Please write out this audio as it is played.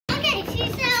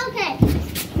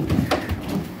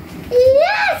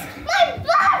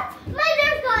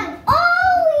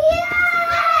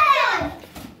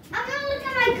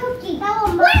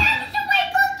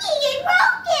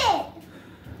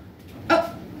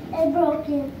They're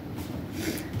broken.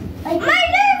 Like my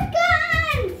Nerf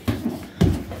guns!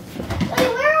 Wait,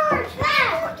 where are our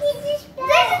traps? This is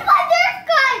my Nerf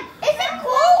gun! Is it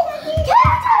cool?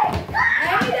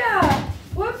 Ada,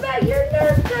 what about your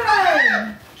Nerf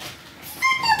gun?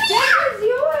 That was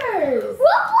yours.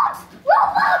 Roblox!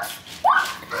 Roblox!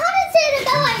 How did Santa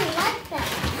know I like that?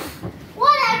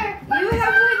 Whatever. You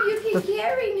have one you can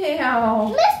carry now.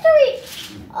 Mystery!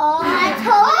 Oh, my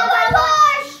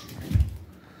gosh!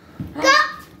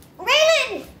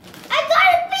 Raylan! I got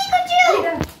a Pikachu!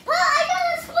 Ada. Oh, I got a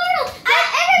Squirtle!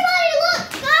 Everybody look!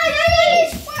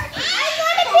 Guys, I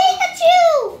got a Pikachu!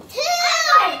 Two! I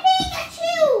got a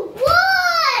Pikachu!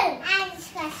 One!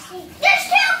 There's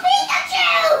two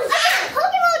Pikachus! I got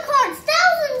Pokemon cards!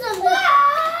 Thousands of them!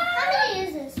 How many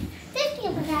is this? 50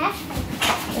 of that.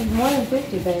 It's more than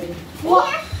 50, baby. What?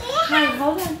 Hey,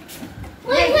 hold on.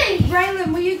 Wait.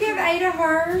 Raylan, will you give Ada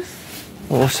hers?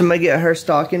 Will somebody get her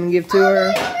stocking and give to Oh, her?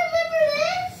 you remember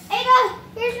this? Ada,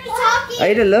 here's your stocking.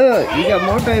 Ada, look, you got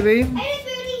more, baby. Ada booty.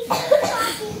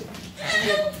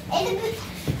 Ada booty.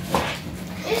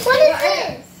 What is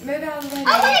this? Move out of the way. I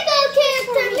want to go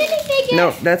character minifigure. No,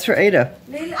 that's for Ada.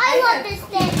 Lila, I love this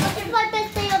thing. It's my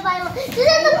best thing of my life. This is the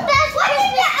best. What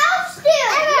did the elves do?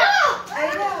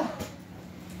 Ada.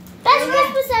 Best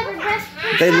Christmas ever. Best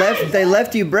Christmas. They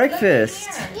left you breakfast.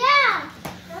 Yeah.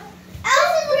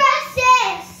 Elves and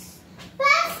dresses.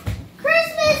 Best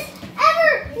Christmas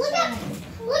ever. Look at my,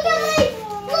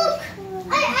 look.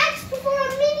 I asked for a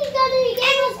minigun and he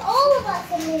gave us all of us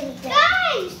a minigun.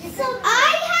 Guys, so I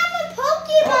have a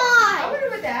Pokemon. I wonder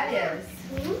what that is.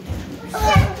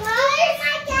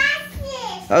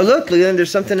 Oh, look, Leland,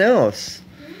 there's something else.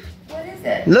 What is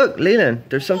it? Look, Leland,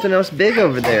 there's something else big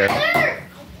over there.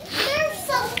 There's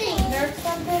something. Nerf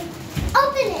something?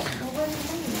 Open it.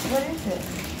 What is it?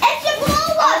 It's a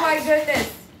blow Oh up. my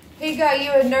goodness. He got you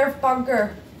a Nerf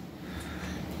bunker.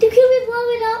 Can we blow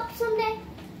it up someday?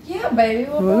 Yeah, baby.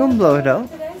 We're gonna blow it up.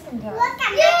 Today sometime.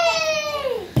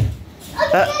 Yay!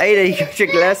 Okay, Ada, you got your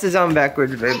glasses on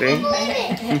backwards, I can baby. believe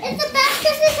it. It's the best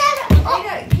Christmas ever. Oh,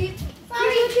 Ada, keep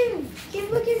looking. Keep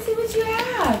looking, see what you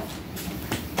have.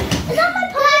 is that my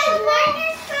Pokeball?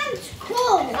 That's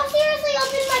cool. Oh, seriously,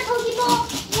 open my Pokeball.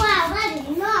 Wow, that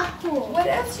is not cool. What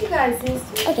else you guys need?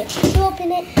 Okay, you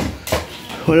open it.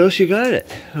 What else you got it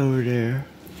over there?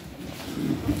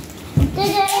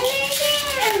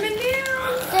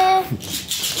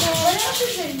 What else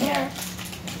is in here?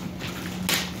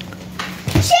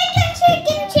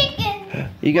 Chicken.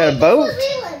 You got a boat?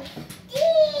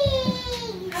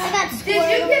 I got Did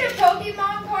you get a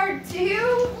Pokemon card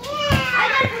too? I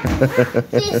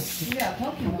got this. You got a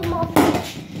Pokemon.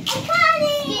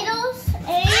 Skittles.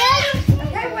 And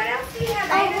Okay, what else do you have?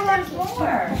 Ada, there's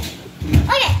more.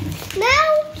 okay, now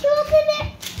you open it.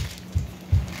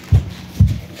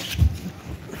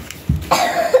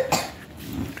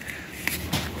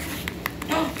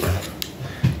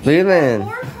 Leland,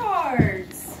 More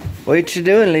cards. what you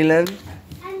doing, Leland?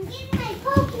 I'm getting my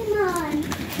Pokemon.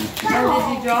 Oh,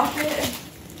 did you drop it?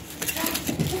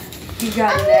 You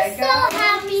got I'm that so guy?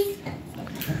 happy.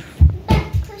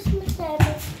 Best Christmas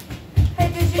ever. Hey,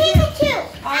 did you get Pikachu,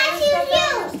 all I your stuff see out you.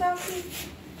 of your stocking?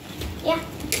 Yeah.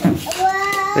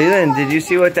 Wow. Leland, did you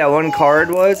see what that one card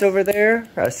was over there?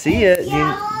 I see it. Do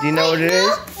you know what it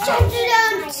is?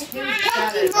 Pokemon.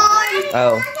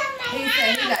 Oh. He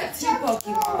said he got 2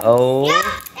 Pokemon. Oh. Yeah, and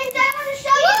I want to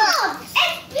show you.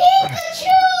 It's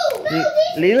Pikachu.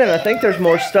 Leland, I think there's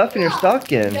more stuff in your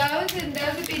stocking. Those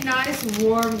would be nice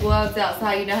warm gloves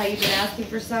outside. You know how you've been asking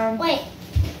for some? Wait.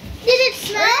 Did it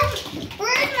snow?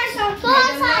 Where is my phone? Go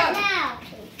outside now.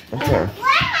 Okay.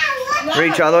 Wow,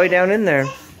 Reach all the way down in there.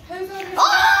 Who's on this?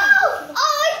 Oh,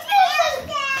 it's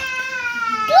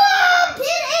God, did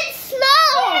it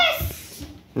snow?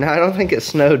 No, I don't think it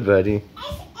snowed, buddy.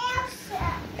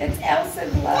 It's Elsa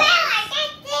gloves.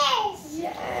 Yay.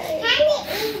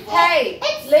 Hey,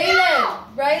 It's Leland,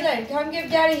 Raylan, come give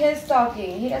Daddy his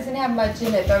stocking. He doesn't have much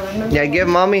in it, but remember. Yeah, give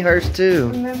Mommy hers too.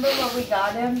 Remember what we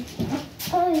got him?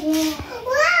 Oh, yeah.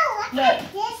 Wow, Look. at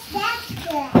this. That's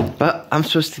good. But I'm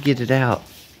supposed to get it out.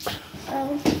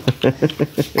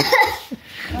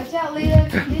 Watch out,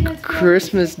 Leland. Leland's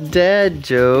Christmas dad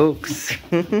jokes.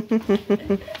 It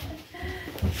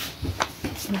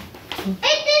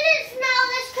didn't snow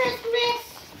this Christmas.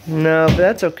 No, but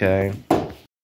that's okay.